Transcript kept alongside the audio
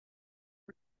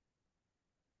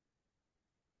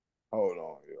Hold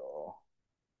on, y'all.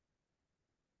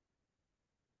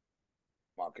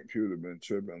 My computer been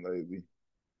tripping lately.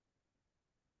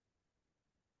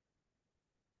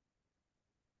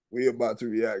 We about to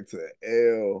react to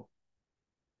El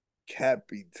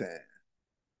Capitan.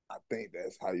 I think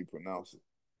that's how you pronounce it.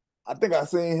 I think I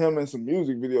seen him in some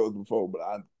music videos before, but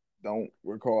I don't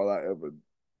recall I ever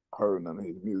heard none of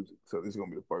his music. So this is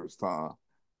gonna be the first time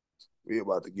we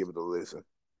about to give it a listen.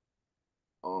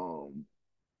 Um,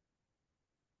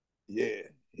 yeah,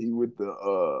 he with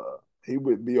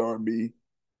BRB.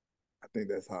 I think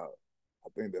that's how I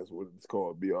think that's what it's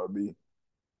called, BRB.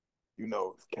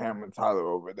 It's Cameron Tyler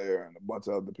over there and a bunch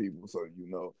of other people. So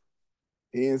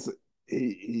he is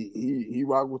he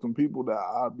rock with some people that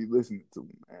I'll be listening to,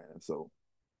 man. So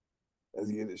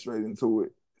let's get it straight into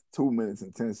it. 2 minutes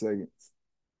and 10 seconds.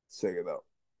 Check it out.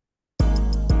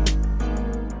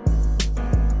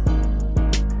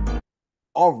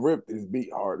 Off rip is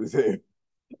beat hard as hell.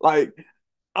 Like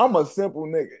I'm a simple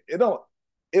nigga. It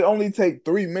only take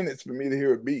 3 minutes for me to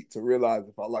hear a beat to realize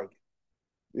if I like it.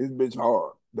 This bitch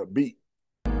hard. The beat.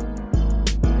 Broke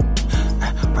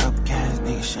ass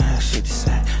nigga, shit to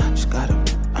say. Just gotta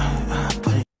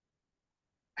put it.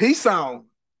 He sound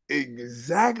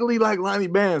exactly like Lonnie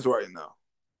Bands right now.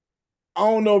 I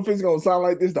don't know if it's gonna sound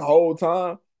like this the whole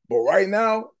time, but right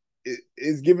now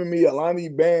it's giving me a Lonnie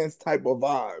Bands type of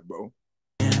vibe, bro.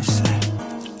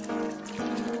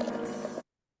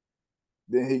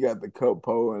 Then he got the cup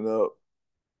pulling up.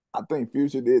 I think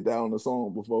Future did that on the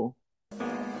song before.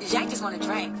 Jack just want to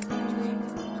drink.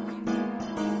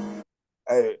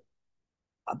 Hey,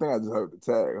 I think I just heard the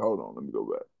tag. Hold on, let me go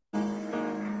back.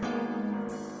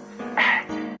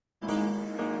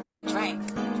 Drink.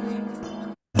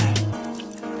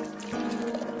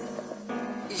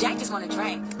 Jack just want to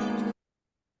drink.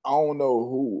 I don't know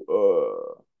who.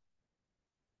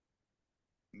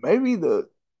 Maybe the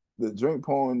drink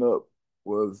pulling up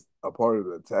was a part of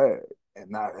the tag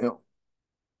and not him.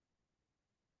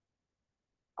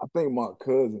 I think my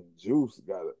cousin Juice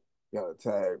got a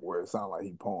tag where it sounded like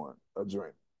he pouring a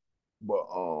drink. But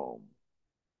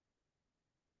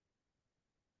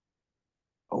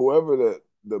whoever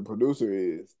the producer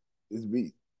is, this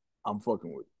beat, I'm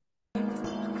fucking with.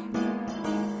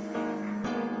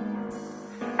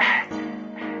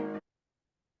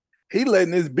 He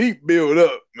letting this beat build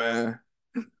up, man.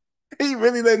 He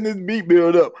really letting this beat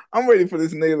build up. I'm ready for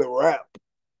this nigga to rap.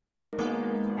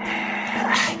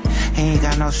 He ain't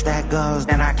got no stack goals,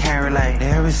 and I can't relate.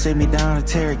 They ever sit me down to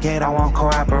interrogate, I won't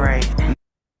cooperate.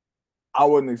 I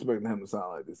wasn't expecting him to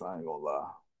sound like this. I ain't gonna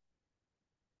lie.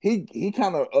 He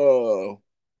kind of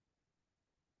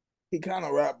he kind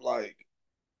of rap like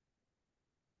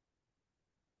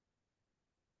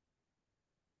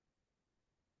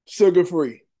Sugar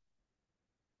Free.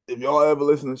 If y'all ever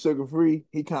listen to Sugar Free,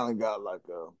 he kind of got like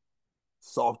a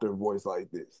softer voice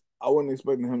like this. I wasn't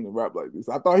expecting him to rap like this.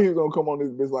 I thought he was gonna come on this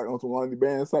bitch like on some Lonnie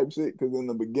Bands type shit, because in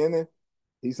the beginning,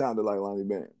 he sounded like Lonnie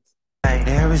Bands.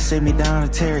 They ever sit me down to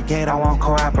interrogate, I won't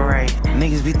cooperate.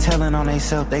 Niggas be telling on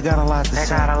themselves, they got a lot to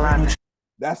say.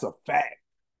 That's a fact.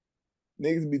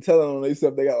 Niggas be telling on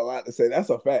themselves they got a lot to say.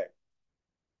 That's a fact.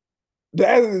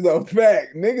 That is a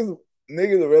fact. Niggas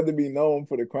would rather be known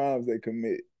for the crimes they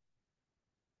commit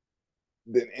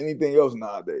than anything else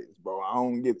nowadays, bro. I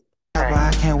don't get it.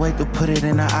 I can't wait to put it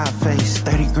in her eye face.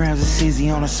 30 grams of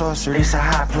CZ on a saucer, it's a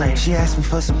hot plate. She asked me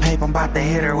for some paper, I'm about to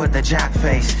hit her with the jock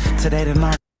face. Today the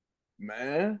narc.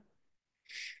 Man,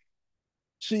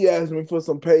 she asked me for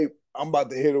some paper. I'm about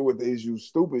to hit her with this you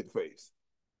stupid face.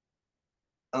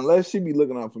 Unless she be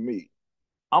looking out for me.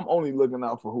 I'm only looking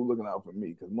out for who looking out for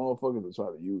me, because motherfuckers will try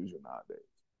to use you nowadays.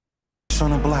 On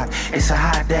the block, it's a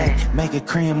hot day. Make a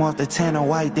cream off the tan or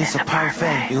white, this a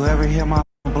parfait. You ever hear my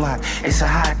block? It's a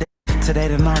hot day. Today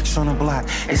the narcs on the block,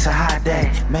 it's a hot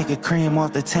day. Make a cream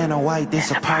off the tan or white,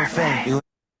 this a parfait.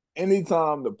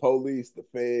 Anytime the police, the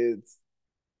feds,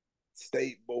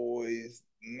 state boys,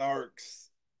 narcs,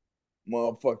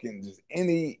 motherfucking just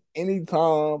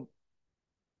anytime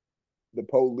the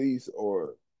police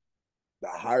or the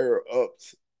higher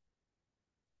ups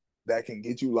that can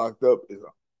get you locked up is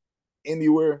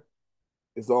anywhere,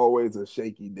 it's always a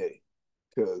shaky day.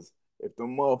 Because if the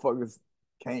motherfuckers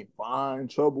can't find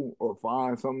trouble or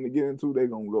find something to get into, they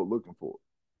gonna go looking for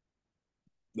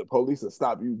it. The police will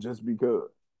stop you just because.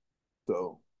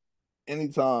 So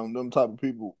anytime them type of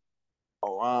people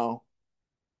around,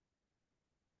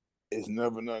 it's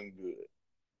never nothing good.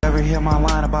 Ever hear my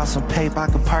line about some paper I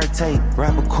could partake?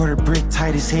 Wrap a quarter brick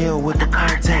tight as hell with the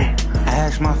car tape. I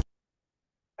asked my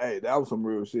Hey, that was some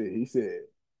real shit. He said,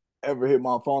 ever hit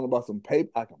my phone about some paper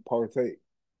I can partake?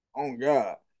 Oh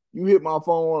God. You hit my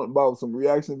phone about some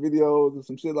reaction videos or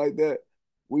some shit like that,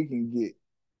 we can get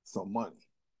some money.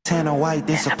 Tan or white,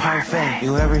 this a perfect.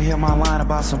 You ever hear my line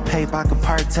about some paper I could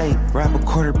partake? Wrap a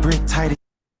quarter brick tight.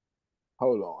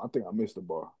 Hold on, I think I missed the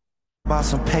bar. About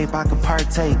some paper I could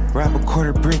partake. Wrap a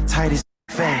quarter brick tight as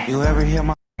fat. You ever hear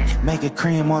my make it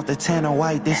cream off the tan or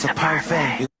white, this a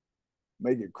perfect.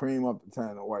 Make it cream up the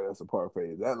tan or white, that's a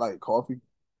parfait. Is that like coffee?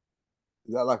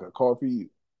 Is that like a coffee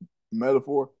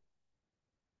metaphor?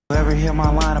 You ever hear my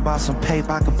line about some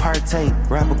paper I could partake?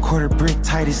 Wrap a quarter brick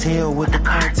tight as hell with the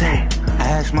partake. I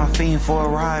asked my fiend for a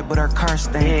ride, but her car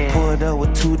stank. Pulled up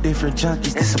with two different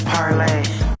junkies, this a parlay.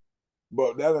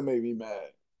 But that'll make me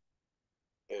mad.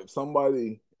 If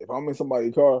I'm in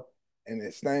somebody's car and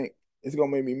it stank, it's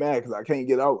gonna make me mad because I can't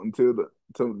get out until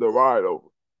the ride over.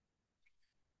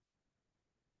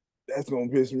 That's gonna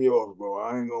piss me off, bro.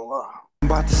 I ain't gonna lie. I'm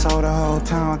about to sold the whole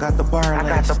time, I got the bar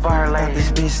lace. Got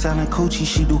this bitch selling coochie,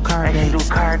 she do car dates. Hit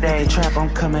the trap, I'm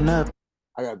coming up.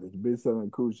 I got this bitch selling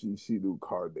coochie, she do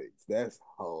car dates. That's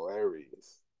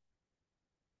hilarious.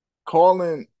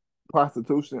 Calling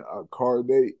prostitution a car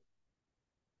date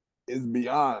is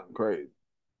beyond crazy.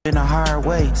 In a hard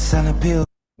way, selling pills.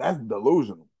 That's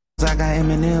delusional. I got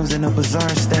M&M's in a bizarre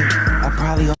state. I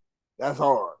probably. That's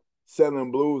hard.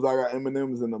 Selling blues, I got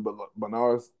M&M's in a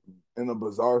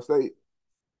bizarre state.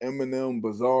 Eminem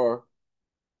Bizarre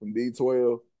from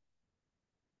D12.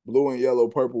 Blue and Yellow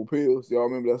Purple Pills. Y'all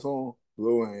remember that song?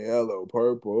 Blue and Yellow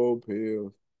Purple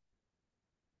Pills.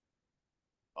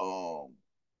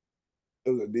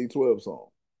 It was a D12 song.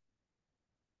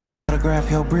 Photograph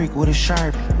your brick with a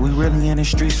sharp. We really in the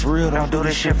streets for real. Don't do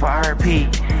this shit for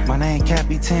RP. My name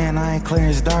Capi 10. I ain't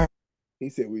Clarence Dark.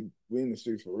 He said we in the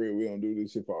streets for real. We don't do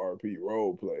this shit for RP.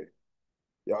 Role play.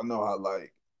 Y'all know how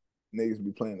like niggas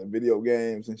be playing the video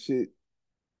games and shit,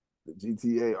 the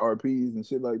GTA RPs and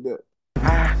shit like that.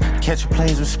 Catch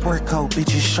plays with sport coat,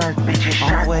 bitches shark. On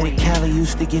the way to Cali,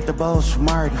 used to get the bows from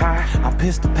Marty. I'm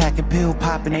pistol packing, pill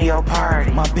popping in your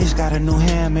party. My bitch got a new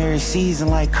ham every season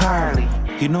like Carly.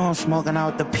 You know I'm smoking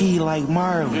out the P like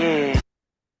Marley. Yeah.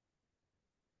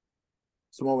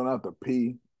 Smoking out the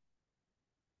P.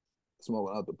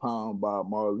 Smoking out the pound by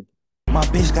Marley. My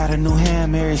bitch got a new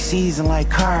ham every season like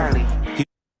Carly. You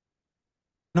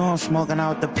know I'm smoking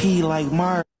out the P like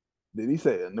Marley. Did he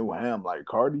say a new ham like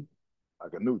Cardi?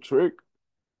 Like a new trick?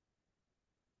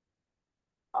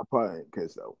 I probably ain't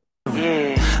catch that one.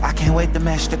 Yeah. I can't wait to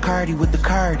match the Cardi with the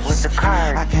cards.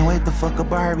 I can't wait to fuck a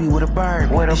Barbie with a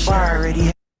Barbie.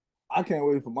 Already. I can't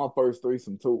wait for my first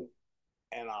threesome too.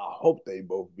 And I hope they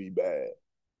both be bad.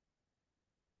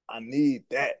 I need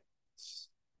that.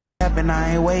 And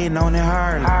I ain't waiting on it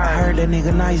hardly. I heard that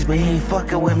nigga nice, but he ain't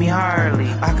fucking with me hardly.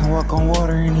 I can walk on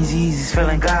water and he's easy,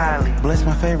 feeling godly. Bless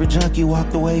my favorite junkie,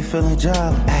 walked away feeling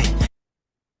jolly. Ay.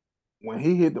 When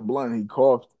he hit the blunt, he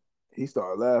coughed. He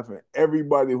started laughing.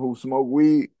 Everybody who smoke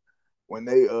weed, when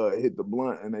they hit the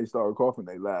blunt and they started coughing,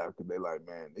 they laugh because they like,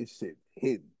 man, this shit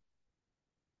hidden.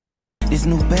 This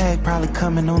new bag probably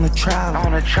coming on a trial.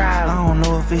 I don't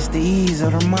know if it's the E's or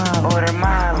the Mile.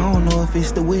 I don't know if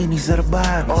it's the Whitney's or the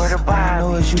Bobbies. All I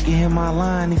know is you can hit my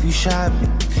line if you shopping.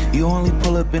 You only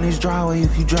pull up in his driveway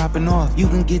if you dropping off. You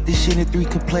can get this shit in 3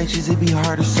 complexions, it be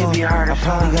hard to solve. I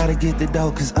probably gotta get the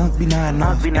dope, cause Unc be nodding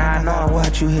off. And I gotta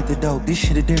watch you hit the dope, this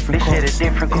shit a different cost.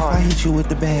 If I hit you with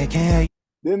the bag, can't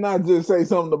Didn't I just say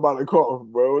something about a cough,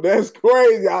 bro? That's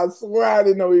crazy. I swear I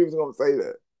didn't know he was gonna say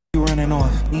that. You running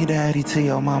off. Need a Addy to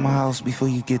your mama house before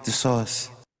you get the sauce.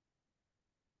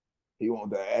 He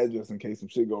want that address in case some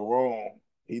shit go wrong.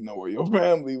 He know where your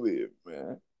family live,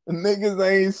 man. The niggas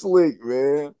ain't slick,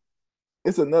 man.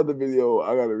 It's another video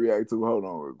I gotta react to. Hold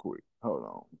on real quick. Hold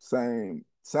on. Same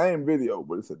video,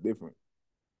 but it's a different.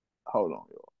 Hold on,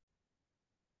 y'all.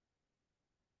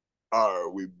 All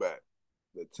right, we back.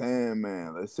 The Tan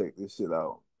Man. Let's check this shit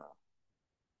out.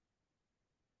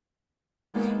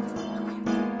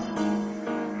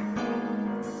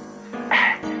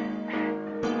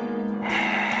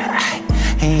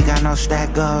 He ain't got no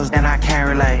stack goals, then I can't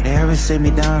relate. They ever sit me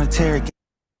down to interrogate.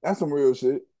 That's some real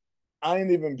shit. I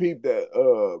ain't even peeped that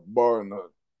bar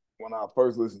when I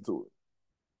first listened to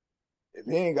it. If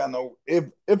he ain't got no, if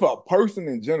a person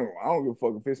in general, I don't give a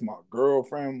fuck if it's my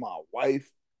girlfriend, my wife,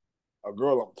 a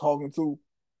girl I'm talking to,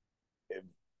 if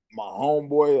my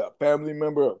homeboy, a family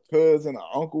member, a cousin, an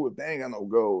uncle, if they ain't got no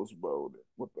goals, bro, then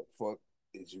what the fuck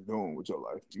is you doing with your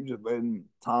life? You just letting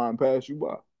time pass you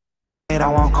by. I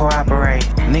won't cooperate.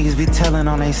 Niggas be telling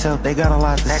on theyself, they got a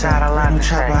lot to say.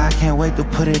 I can't wait to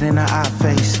put it in her eye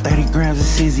face. 30 grams of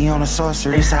CZ on a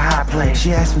saucer, it's a hot plate.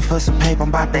 She asked me for some paper, I'm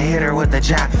about to hit her with the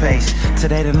jock face.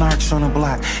 Today the narcs on the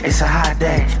block, it's a hot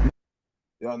day.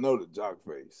 Y'all know the jock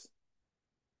face.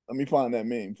 Let me find that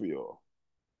meme for y'all.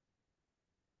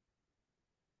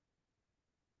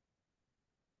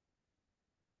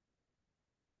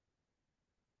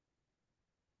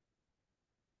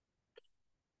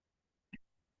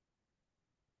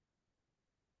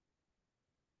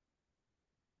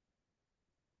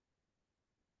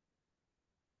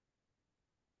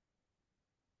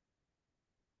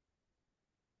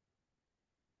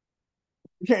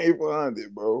 You can't even find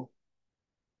it, bro.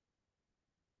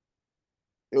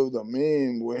 It was a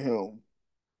meme with him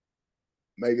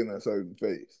making a certain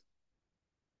face.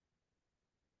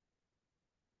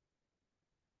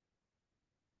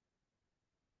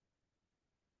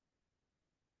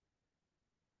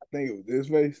 I think it was this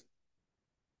face.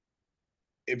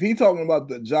 If he talking about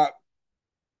the jock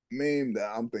meme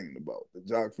that I'm thinking about, the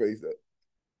jock face that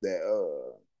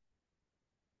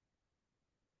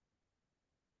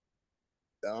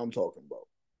that I'm talking about.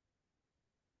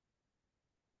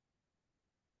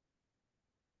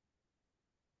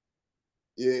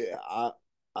 Yeah,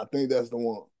 I think that's the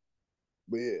one.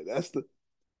 But yeah, that's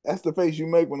the face you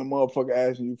make when a motherfucker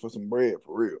asking you for some bread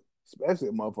for real. Especially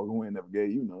a motherfucker who ain't never gave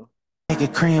you none. Make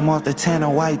a cream off the tan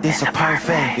or white, this a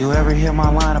perfect. You ever hear my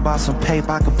line about some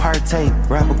paper I could partake?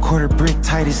 Wrap a quarter brick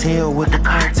tight as hell with the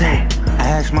car tape. I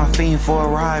asked my fiend for a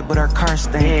ride, but her car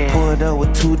stank. Pulled up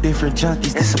with two different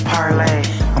junkies, this a parlay.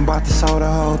 I'm about to sell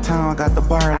the whole town, got the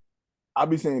bar. I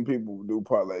be seeing people do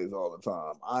parlays all the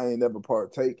time. I ain't never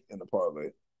partake in a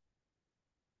parlay.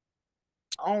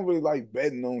 I don't really like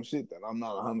betting on shit that I'm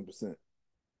not 100%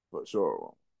 for sure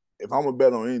on. If I'm gonna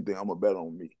bet on anything, I'm gonna bet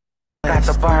on me. Got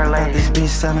the parlay. Got this bitch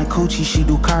selling coochie, she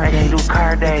do card dates.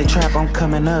 Hit the trap, I'm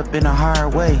coming up in a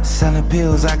hard way. Selling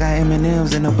pills, I got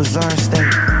M&Ms in a bizarre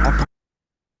state.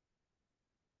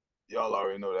 Y'all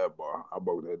already know that bar. I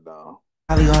broke that down.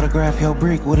 Probably autograph your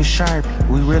brick with a Sharpie.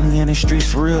 We really in the streets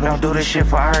for real, don't do this shit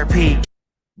for RP.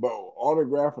 Bro,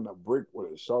 autographing a brick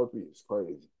with a Sharpie is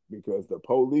crazy because the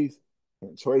police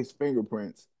can trace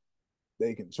fingerprints.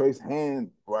 They can trace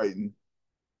handwriting.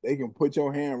 They can put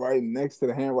your handwriting next to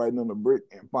the handwriting on the brick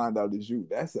and find out it's you.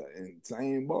 That's an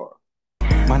insane bar.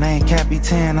 My name capi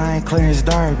 10, I ain't Clarence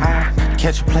Darby.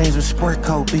 Catch plays with sport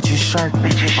coat, bitches shark.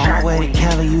 On my way to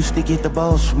Cali, used to get the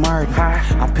bows from Marty.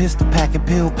 I'm pistol packing,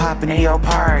 pill popping in your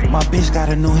party. My bitch got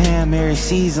a new ham every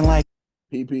season like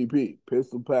PPP,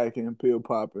 pistol packing, pill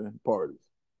popping, parties.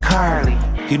 Carly.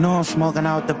 You know I'm smoking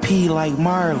out the P like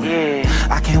Marley. Yeah.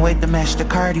 I can't wait to match the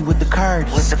Cardi with the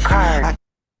cards. With the card.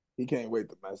 He can't wait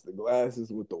to match the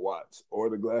glasses with the watch, or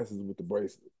the glasses with the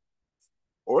bracelet,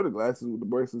 or the glasses with the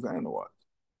bracelets and the watch.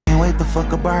 Can't wait to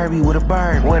fuck a Barbie with a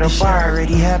Barbie. With a bar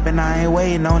already happened, I ain't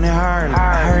waiting on it hardly.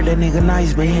 I heard that nigga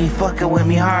nice, but he ain't fucking with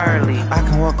me hardly. I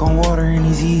can walk on water and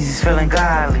he's easy, feeling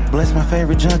godly. Bless my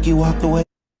favorite junkie, walked away.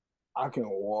 I can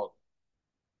walk.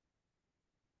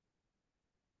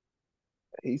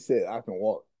 He said I can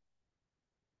walk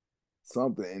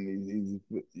something in these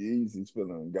Yeezys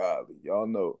feeling godly. Y'all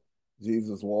know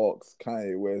Jesus Walks.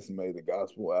 Kanye West made a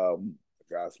gospel album,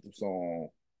 a gospel song.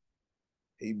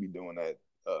 He be doing that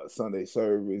Sunday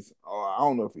service. I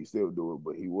don't know if he still do it,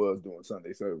 but he was doing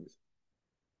Sunday service.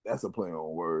 That's a play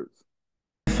on words.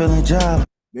 Feeling job.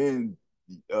 Then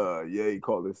yeah, he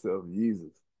called himself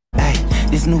Jesus. Hey,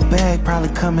 this new bag probably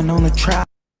coming on the trap.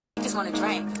 I just want to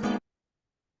drink.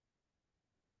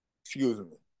 Excuse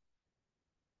me.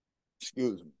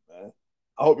 Excuse me, man.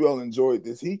 I hope y'all enjoyed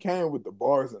this. He came with the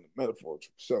bars and the metaphors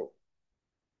for sure.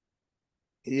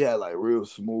 He had like real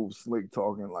smooth, slick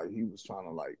talking, like he was trying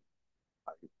to like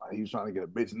he was trying to get a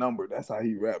bitch number. That's how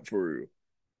he rapped for real. If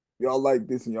y'all like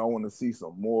this and y'all want to see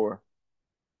some more,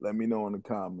 let me know in the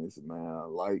comments, man.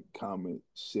 Like, comment,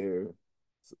 share,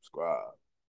 subscribe.